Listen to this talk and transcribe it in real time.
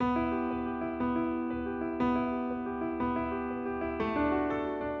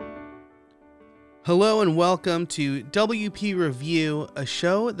Hello and welcome to WP Review, a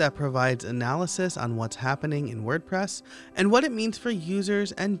show that provides analysis on what's happening in WordPress and what it means for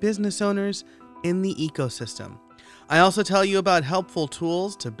users and business owners in the ecosystem. I also tell you about helpful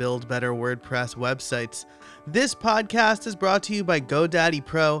tools to build better WordPress websites. This podcast is brought to you by GoDaddy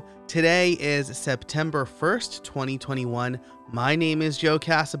Pro. Today is September 1st, 2021. My name is Joe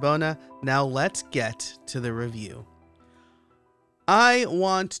Casabona. Now let's get to the review. I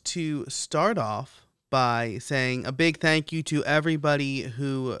want to start off by saying a big thank you to everybody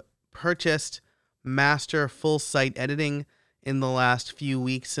who purchased Master Full Site Editing in the last few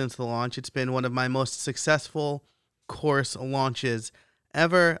weeks since the launch. It's been one of my most successful course launches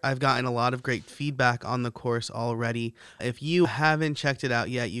ever. I've gotten a lot of great feedback on the course already. If you haven't checked it out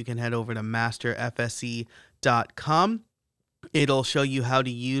yet, you can head over to masterfse.com. It'll show you how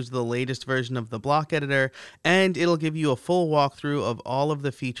to use the latest version of the block editor, and it'll give you a full walkthrough of all of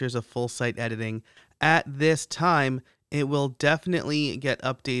the features of full site editing. At this time, it will definitely get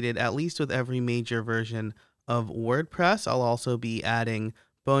updated, at least with every major version of WordPress. I'll also be adding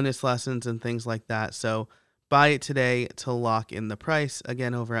bonus lessons and things like that. So buy it today to lock in the price.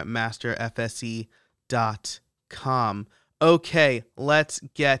 Again, over at masterfse.com. Okay, let's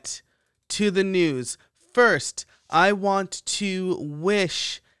get to the news. First, I want to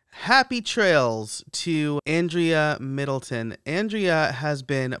wish happy trails to Andrea Middleton. Andrea has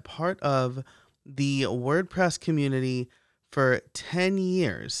been part of the WordPress community for 10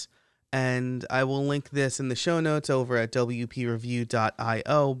 years, and I will link this in the show notes over at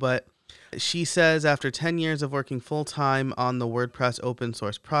wpreview.io, but she says after 10 years of working full-time on the WordPress open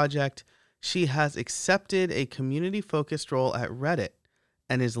source project, she has accepted a community-focused role at Reddit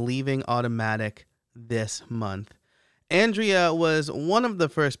and is leaving Automattic this month. Andrea was one of the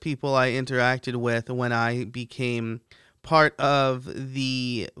first people I interacted with when I became part of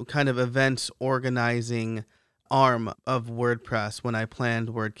the kind of events organizing arm of WordPress when I planned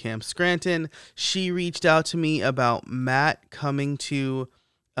WordCamp Scranton. She reached out to me about Matt coming to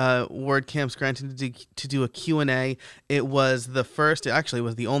WordCamp Scranton to do a Q&A. It was the first, it actually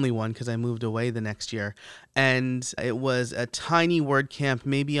was the only one because I moved away the next year. And it was a tiny WordCamp,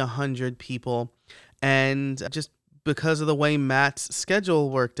 maybe 100 people. And just because of the way Matt's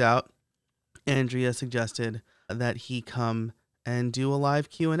schedule worked out, Andrea suggested that he come and do a live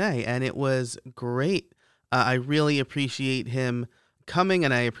Q&A, and it was great. I really appreciate him coming,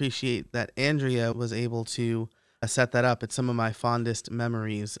 and I appreciate that Andrea was able to set that up. It's some of my fondest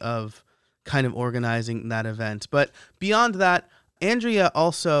memories of kind of organizing that event. But beyond that, Andrea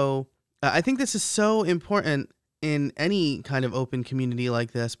also, I think this is so important in any kind of open community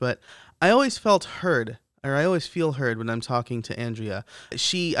like this, but I always felt heard. Or I always feel heard when I'm talking to Andrea.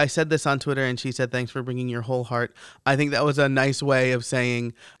 I said this on Twitter, and she said, "Thanks for bringing your whole heart." I think that was a nice way of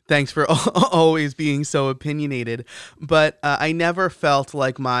saying thanks for always being so opinionated. But I never felt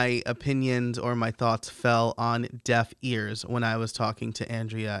like my opinions or my thoughts fell on deaf ears when I was talking to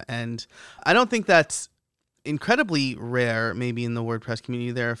Andrea. And I don't think that's incredibly rare, maybe in the WordPress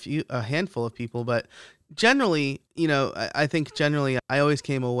community. There are a handful of people, but generally, I think generally I always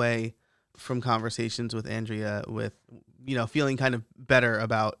came away from conversations with Andrea with, feeling kind of better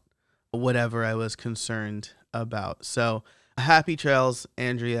about whatever I was concerned about. So happy trails,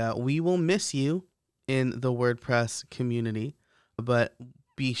 Andrea. We will miss you in the WordPress community, but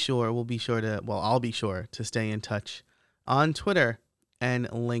I'll be sure to stay in touch on Twitter and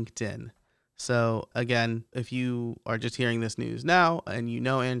LinkedIn. So again, if you are just hearing this news now and you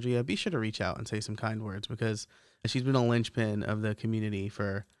know Andrea, be sure to reach out and say some kind words, because she's been a linchpin of the community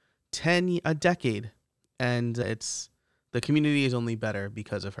for a decade, and the community is only better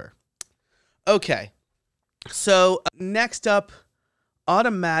because of her. Okay, so next up,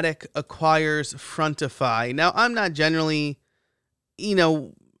 Automattic acquires Frontify. Now, I'm not generally,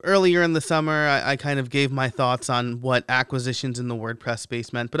 earlier in the summer, I kind of gave my thoughts on what acquisitions in the WordPress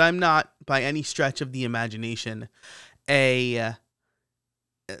space meant, but I'm not, by any stretch of the imagination, a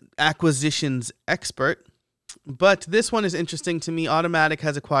acquisitions expert. But this one is interesting to me. Automattic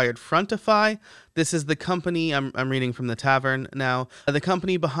has acquired Frontify. This is the company, I'm reading from the Tavern now, the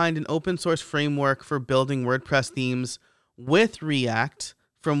company behind an open source framework for building WordPress themes with React.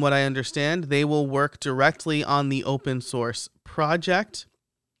 From what I understand, they will work directly on the open source project.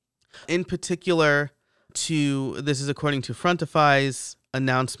 In particular, this is according to Frontify's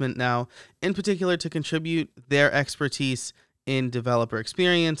announcement now, in particular to contribute their expertise in developer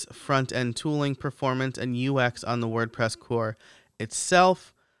experience, front-end tooling, performance, and UX on the WordPress core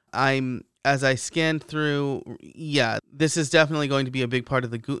itself. As I scanned through, this is definitely going to be a big part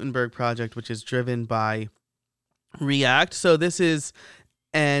of the Gutenberg project, which is driven by React. So this is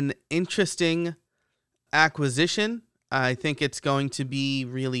an interesting acquisition. I think it's going to be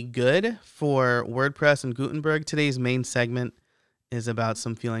really good for WordPress and Gutenberg. Today's main segment is about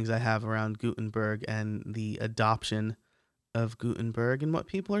some feelings I have around Gutenberg and the adoption of Gutenberg and what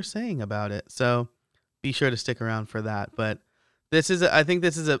people are saying about it. So be sure to stick around for that. But I think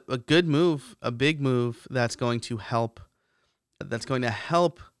this is a good move, a big move that's going to help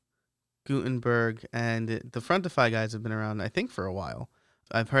Gutenberg, and the Frontify guys have been around, I think, for a while.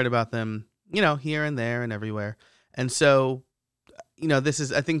 I've heard about them, here and there and everywhere. And so, I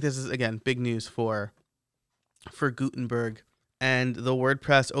think this is, again, big news for Gutenberg and the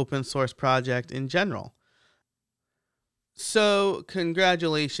WordPress open source project in general. So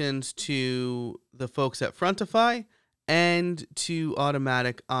congratulations to the folks at Frontify and to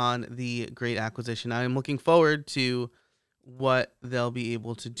Automattic on the great acquisition. I am looking forward to what they'll be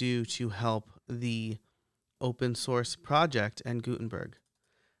able to do to help the open source project and Gutenberg.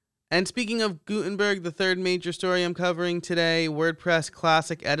 And speaking of Gutenberg, the third major story I'm covering today, WordPress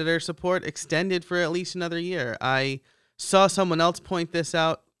Classic Editor support extended for at least another year. I saw someone else point this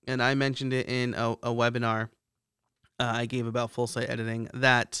out, and I mentioned it in a webinar I gave about full site editing,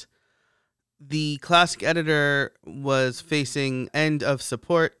 that the Classic Editor was facing end of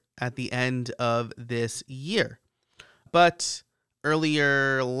support at the end of this year. But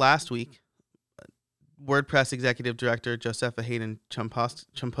earlier last week, WordPress Executive Director Josepha Hayden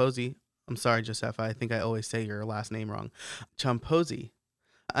Chomphosy, I'm sorry, Josepha, I think I always say your last name wrong, Chomphosy,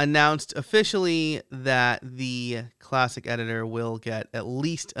 announced officially that the Classic Editor will get at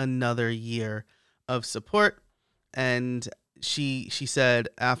least another year of support. And she said,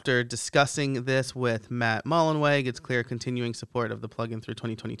 after discussing this with Matt Mullenweg, it's clear continuing support of the plugin through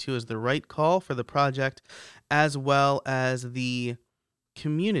 2022 is the right call for the project as well as the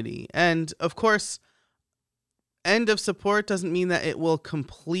community. And of course, end of support doesn't mean that it will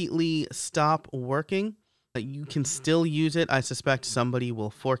completely stop working. You can still use it. I suspect somebody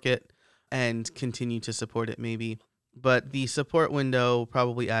will fork it and continue to support it maybe. But the support window,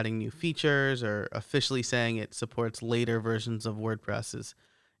 probably adding new features or officially saying it supports later versions of WordPress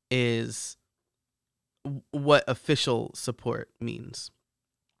is what official support means.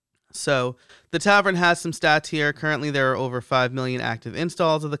 So the Tavern has some stats here. Currently, there are over 5 million active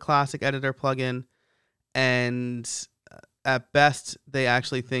installs of the Classic Editor plugin. And at best, they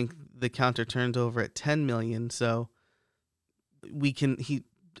actually think the counter turns over at 10 million. So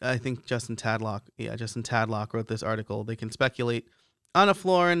I think Justin Tadlock wrote this article. They can speculate on a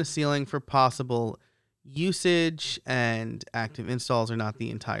floor and a ceiling for possible usage, and active installs are not the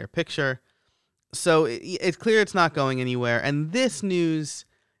entire picture. So it's clear it's not going anywhere. And this news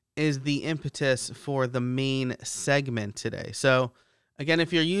is the impetus for the main segment today. So again,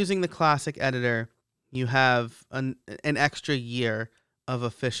 if you're using the Classic Editor, you have an extra year of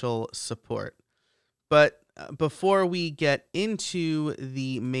official support. But before we get into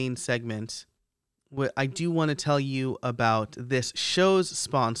the main segment, I do want to tell you about this show's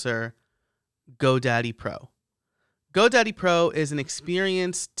sponsor, GoDaddy Pro. GoDaddy Pro is an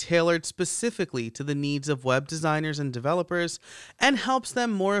experience tailored specifically to the needs of web designers and developers and helps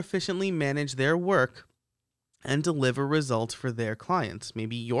them more efficiently manage their work and deliver results for their clients,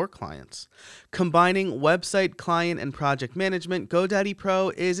 maybe your clients. Combining website, client, and project management, GoDaddy Pro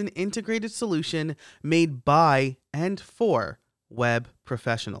is an integrated solution made by and for web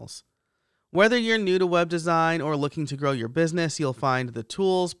professionals. Whether you're new to web design or looking to grow your business, you'll find the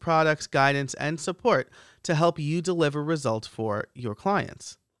tools, products, guidance, and support to help you deliver results for your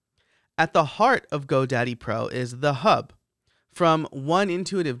clients. At the heart of GoDaddy Pro is the Hub. From one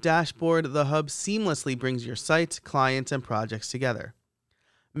intuitive dashboard, the Hub seamlessly brings your sites, clients, and projects together.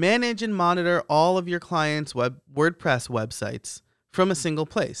 Manage and monitor all of your clients' WordPress websites from a single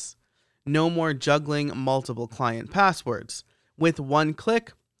place. No more juggling multiple client passwords. With one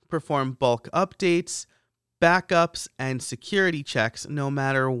click, perform bulk updates, backups, and security checks no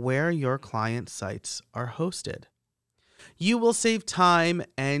matter where your client sites are hosted. You will save time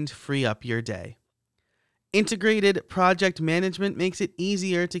and free up your day. Integrated project management makes it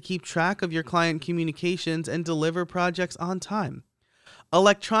easier to keep track of your client communications and deliver projects on time.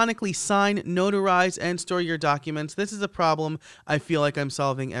 Electronically sign, notarize, and store your documents. This is a problem I feel like I'm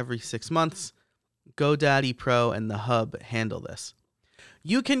solving every 6 months. GoDaddy Pro and the Hub handle this.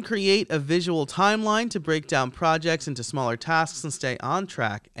 You can create a visual timeline to break down projects into smaller tasks and stay on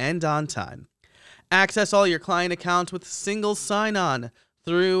track and on time. Access all your client accounts with single sign-on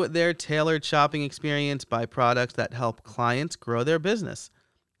through their tailored shopping experience by products that help clients grow their business,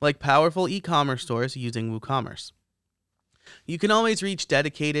 like powerful e-commerce stores using WooCommerce. You can always reach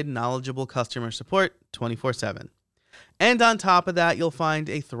dedicated, knowledgeable customer support 24/7. And on top of that, you'll find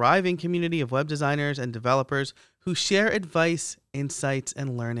a thriving community of web designers and developers who share advice, insights,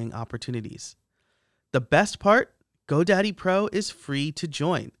 and learning opportunities. The best part, GoDaddy Pro is free to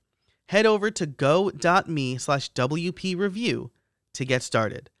join. Head over to go.me/WP to get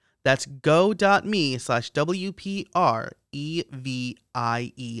started. That's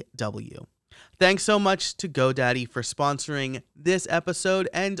go.me/WPREVIEW. Thanks so much to GoDaddy for sponsoring this episode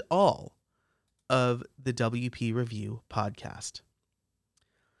and all of the WP Review podcast.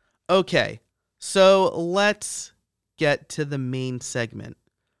 Okay, so let's get to the main segment,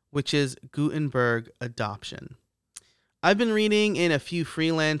 which is Gutenberg adoption. I've been reading in a few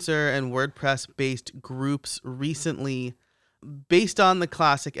freelancer and WordPress-based groups recently based on the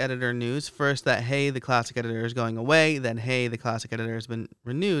Classic Editor news. First, that, hey, the Classic Editor is going away. Then, hey, the Classic Editor has been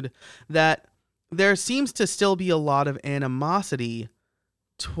renewed. That there seems to still be a lot of animosity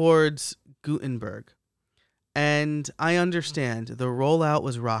towards Gutenberg. And I understand the rollout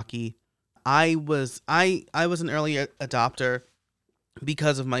was rocky. I was an early adopter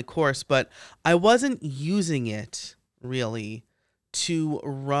because of my course, but I wasn't using it really to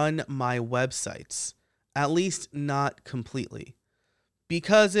run my websites, at least not completely,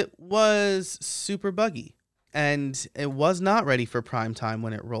 because it was super buggy and it was not ready for prime time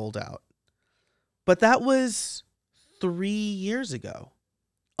when it rolled out. But that was 3 years ago.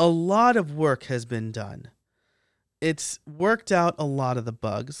 A lot of work has been done. It's worked out a lot of the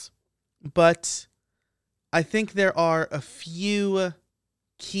bugs, but I think there are a few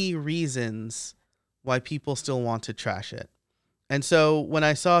key reasons why people still want to trash it. And so when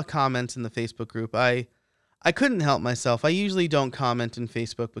I saw comments in the Facebook group, I couldn't help myself. I usually don't comment in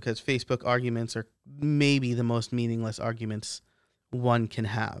Facebook because Facebook arguments are maybe the most meaningless arguments one can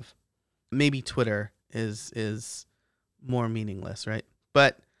have. Maybe Twitter is more meaningless, right?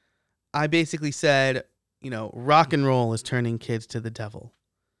 But I basically said, rock and roll is turning kids to the devil.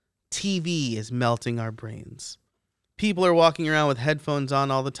 TV is melting our brains. People are walking around with headphones on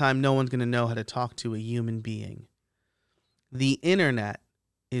all the time. No one's going to know how to talk to a human being. The internet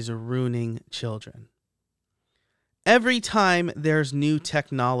is ruining children. Every time there's new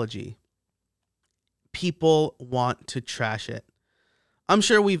technology, people want to trash it. I'm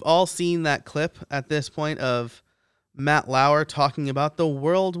sure we've all seen that clip at this point of Matt Lauer talking about the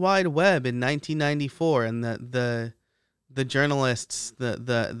World Wide Web in 1994 and the journalists,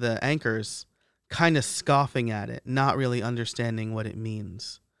 the anchors, kind of scoffing at it, not really understanding what it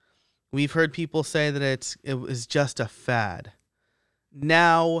means. We've heard people say that it was just a fad.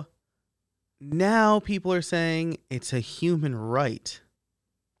 Now people are saying it's a human right.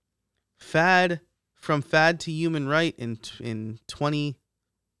 From fad to human right in 20,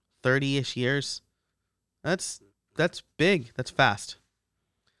 30-ish years. That's big. That's fast.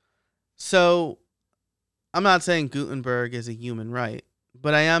 So I'm not saying Gutenberg is a human right,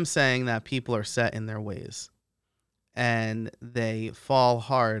 but I am saying that people are set in their ways and they fall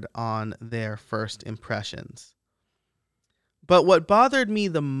hard on their first impressions. But what bothered me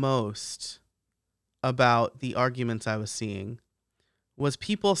the most about the arguments I was seeing was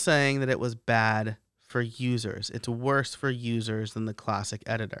people saying that it was bad for users. It's worse for users than the Classic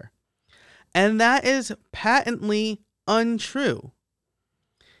Editor. And that is patently untrue.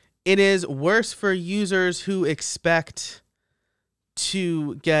 It is worse for users who expect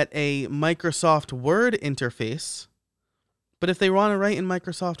to get a Microsoft Word interface. But if they want to write in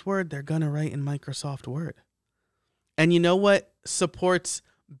Microsoft Word, they're going to write in Microsoft Word. And you know what supports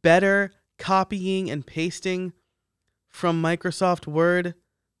better copying and pasting from Microsoft Word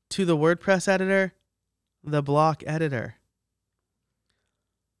to the WordPress editor? The block editor.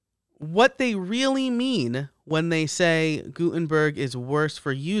 What they really mean when they say Gutenberg is worse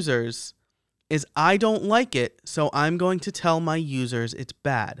for users is I don't like it, so I'm going to tell my users it's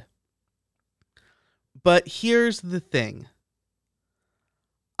bad. But here's the thing.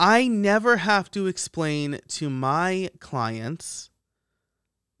 I never have to explain to my clients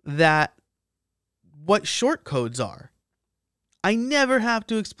that what shortcodes are. I never have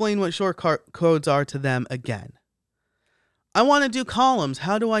to explain what shortcodes are to them again. I want to do columns.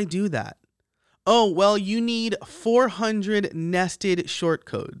 How do I do that? Oh, well, you need 400 nested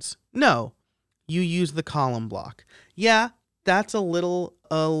shortcodes. No, you use the column block. Yeah, that's a little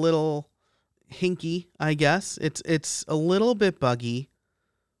hinky, I guess. It's a little bit buggy,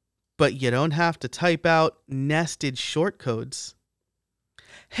 but you don't have to type out nested shortcodes.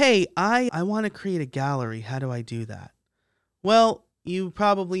 Hey, I want to create a gallery. How do I do that? Well, you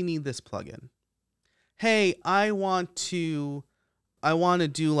probably need this plugin. Hey, I want to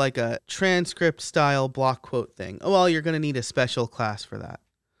do like a transcript style block quote thing. Oh, well, you're going to need a special class for that.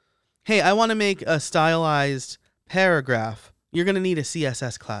 Hey, I want to make a stylized paragraph. You're going to need a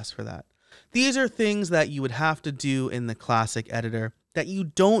CSS class for that. These are things that you would have to do in the classic editor that you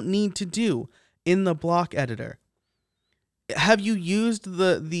don't need to do in the block editor. Have you used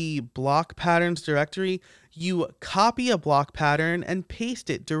the block patterns directory? You copy a block pattern and paste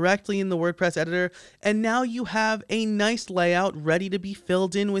it directly in the WordPress editor, and now you have a nice layout ready to be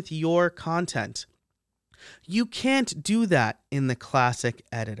filled in with your content. You can't do that in the classic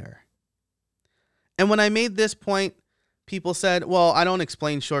editor. And when I made this point, people said, well, I don't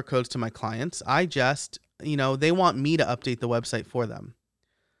explain shortcodes to my clients. I just, they want me to update the website for them.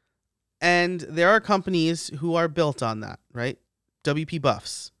 And there are companies who are built on that, right? WP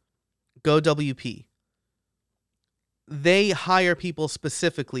Buffs, GoWP. They hire people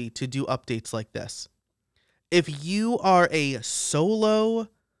specifically to do updates like this. If you are a solo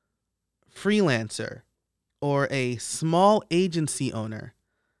freelancer or a small agency owner,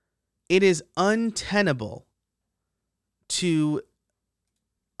 it is untenable to,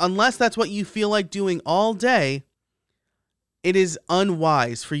 unless that's what you feel like doing all day, it is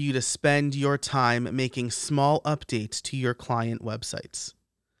unwise for you to spend your time making small updates to your client websites.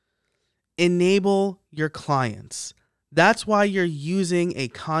 Enable your clients. That's why you're using a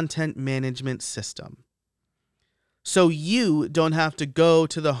content management system. So you don't have to go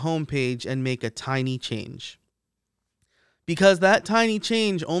to the homepage and make a tiny change. Because that tiny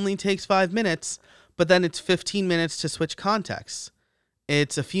change only takes 5 minutes, but then it's 15 minutes to switch contexts.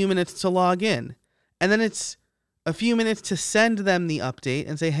 It's a few minutes to log in. And then it's a few minutes to send them the update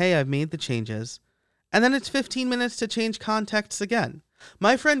and say, hey, I've made the changes. And then it's 15 minutes to change contexts again.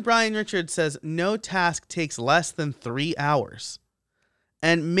 My friend Brian Richards says no task takes less than 3 hours.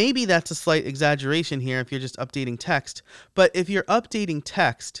 And maybe that's a slight exaggeration here if you're just updating text. But if you're updating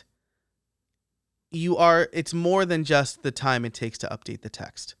text, it's more than just the time it takes to update the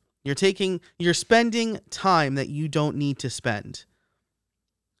text. You're spending time that you don't need to spend.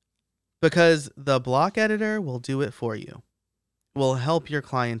 Because the block editor will do it for you. Will help your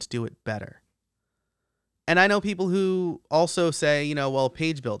clients do it better. And I know people who also say, well,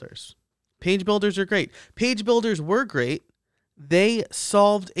 page builders. Page builders are great. Page builders were great. They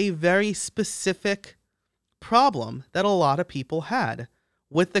solved a very specific problem that a lot of people had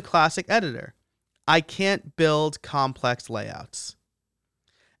with the classic editor. I can't build complex layouts.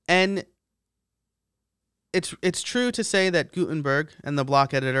 And it's true to say that Gutenberg and the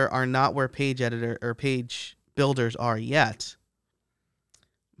block editor are not where page editor or page builders are yet.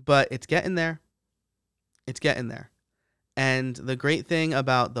 But it's getting there. It's getting there. And the great thing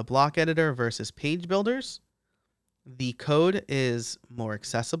about the block editor versus page builders, the code is more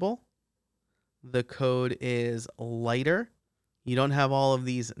accessible. The code is lighter. You don't have all of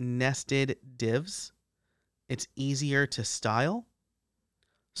these nested divs. It's easier to style.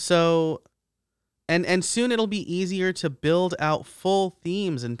 So, and soon it'll be easier to build out full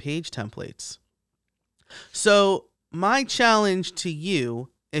themes and page templates. So my challenge to you,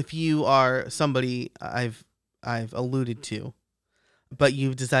 if you are somebody I've alluded to, but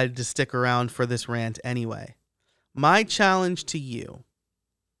you've decided to stick around for this rant anyway, my challenge to you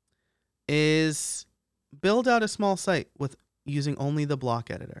is build out a small site with using only the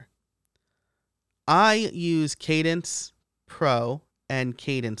block editor. I use Kadence Pro and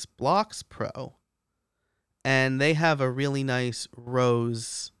Kadence Blocks Pro, and they have a really nice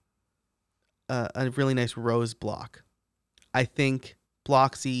rose block. I think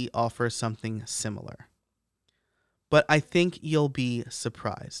Blocksy offers something similar, but I think you'll be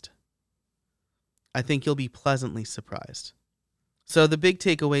surprised. I think you'll be pleasantly surprised. So the big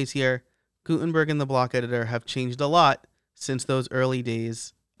takeaways here, Gutenberg and the block editor have changed a lot since those early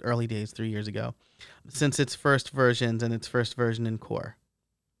days 3 years ago, since its first versions and its first version in Core.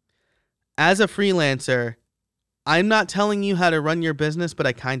 As a freelancer, I'm not telling you how to run your business, but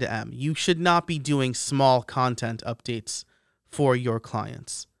I kind of am. You should not be doing small content updates for your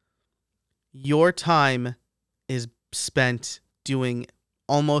clients. Your time is spent doing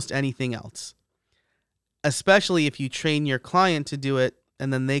almost anything else, especially if you train your client to do it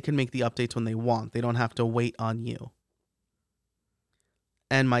and then they can make the updates when they want. They don't have to wait on you.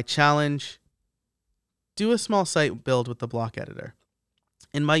 And my challenge, do a small site build with the block editor.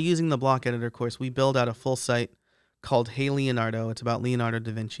 And by using the block editor course, we build out a full site called Hey Leonardo. It's about Leonardo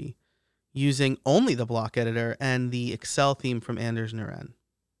da Vinci, using only the block editor and the Excel theme from Anders Naren.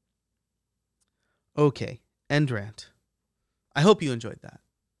 Okay, end rant. I hope you enjoyed that.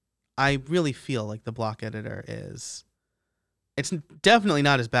 I really feel like the block editor it's definitely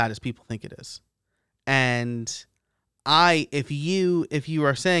not as bad as people think it is. And if you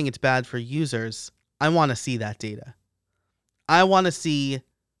are saying it's bad for users, I want to see that data. I want to see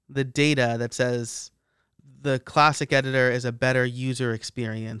the data that says the classic editor is a better user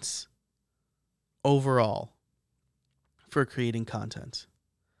experience overall for creating content.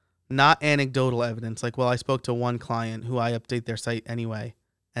 Not anecdotal evidence like, well, I spoke to one client who I update their site anyway,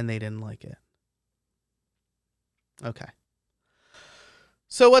 and they didn't like it. Okay.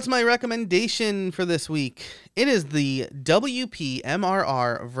 So what's my recommendation for this week? It is the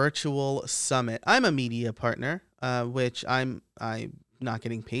WPMRR Virtual Summit. I'm a media partner, which I'm not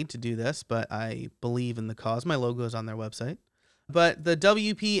getting paid to do this, but I believe in the cause. My logo is on their website. But the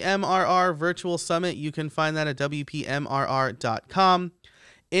WPMRR Virtual Summit, you can find that at WPMRR.com.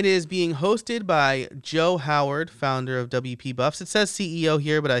 It is being hosted by Joe Howard, founder of WP Buffs. It says CEO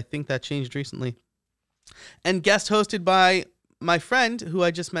here, but I think that changed recently. And guest hosted by my friend, who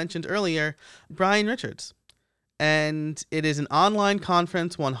I just mentioned earlier, Brian Richards. And it is an online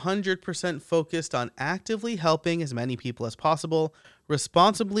conference 100% focused on actively helping as many people as possible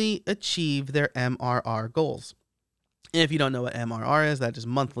responsibly achieve their MRR goals. And if you don't know what MRR is, that is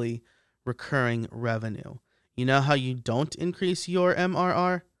monthly recurring revenue. You know how you don't increase your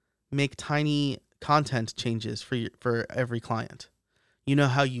MRR? Make tiny content changes for every client. You know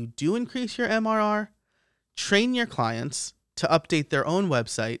how you do increase your MRR? Train your clients to update their own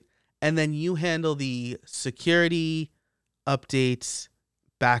website, and then you handle the security, updates,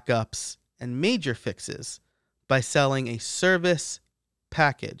 backups, and major fixes by selling a service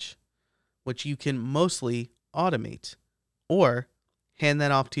package, which you can mostly automate or hand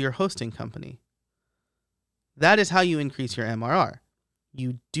that off to your hosting company. That is how you increase your MRR.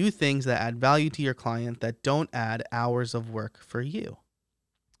 You do things that add value to your client that don't add hours of work for you.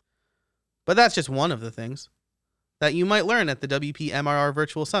 But that's just one of the things that you might learn at the WPMRR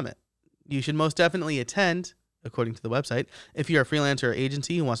Virtual Summit. You should most definitely attend, according to the website, if you're a freelancer or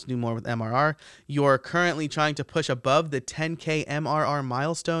agency who wants to do more with MRR. You're currently trying to push above the 10K MRR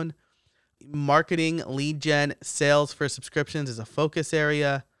milestone. Marketing, lead gen, sales for subscriptions is a focus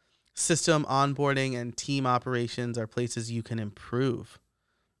area. System onboarding and team operations are places you can improve.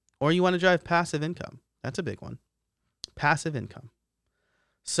 Or you want to drive passive income. That's a big one. Passive income.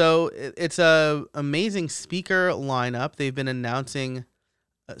 So it's a amazing speaker lineup. They've been announcing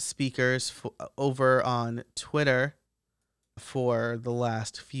speakers over on Twitter for the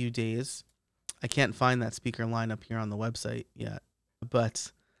last few days. I can't find that speaker lineup here on the website yet,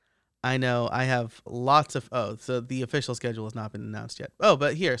 but I know I have lots of, so the official schedule has not been announced yet.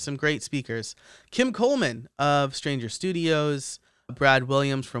 But here, some great speakers. Kim Coleman of Stranger Studios, Brad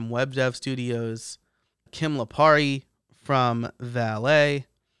Williams from Web Dev Studios, Kim Lapari from Valet,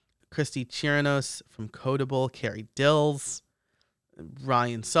 Christy Chirinos from Codable, Carrie Dills,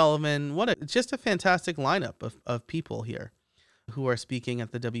 Ryan Sullivan. Just a fantastic lineup of people here who are speaking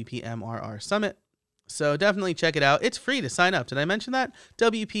at the WPMRR Summit. So definitely check it out. It's free to sign up. Did I mention that?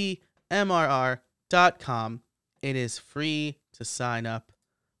 WPMRR.com. It is free to sign up.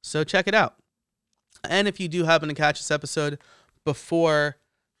 So check it out. And if you do happen to catch this episode before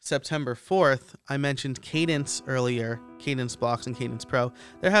September 4th, I mentioned Kadence earlier, Kadence Blocks and Kadence Pro.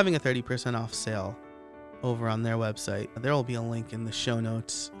 They're having a 30% off sale over on their website. There will be a link in the show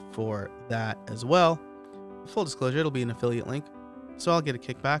notes for that as well. Full disclosure, it'll be an affiliate link, so I'll get a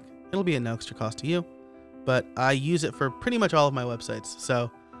kickback. It'll be at no extra cost to you, but I use it for pretty much all of my websites. So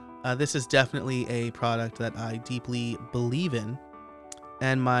this is definitely a product that I deeply believe in.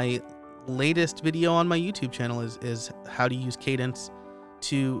 And my latest video on my YouTube channel is how to use Kadence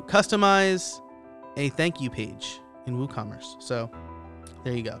to customize a thank you page in WooCommerce. So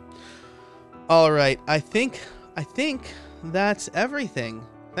there you go. All right. I think that's everything.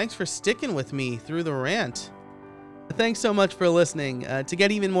 Thanks for sticking with me through the rant. Thanks so much for listening. To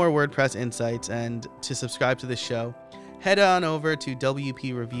get even more WordPress insights and to subscribe to the show, head on over to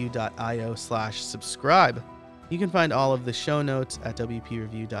wpreview.io/subscribe. You can find all of the show notes at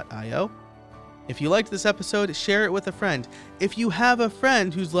wpreview.io. If you liked this episode, share it with a friend. If you have a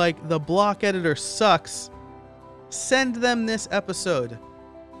friend who's like, the block editor sucks, send them this episode.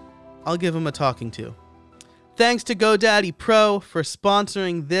 I'll give them a talking to. Thanks to GoDaddy Pro for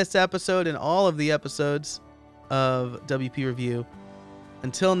sponsoring this episode and all of the episodes of WP Review.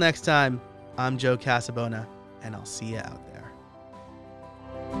 Until next time, I'm Joe Casabona, and I'll see you out there.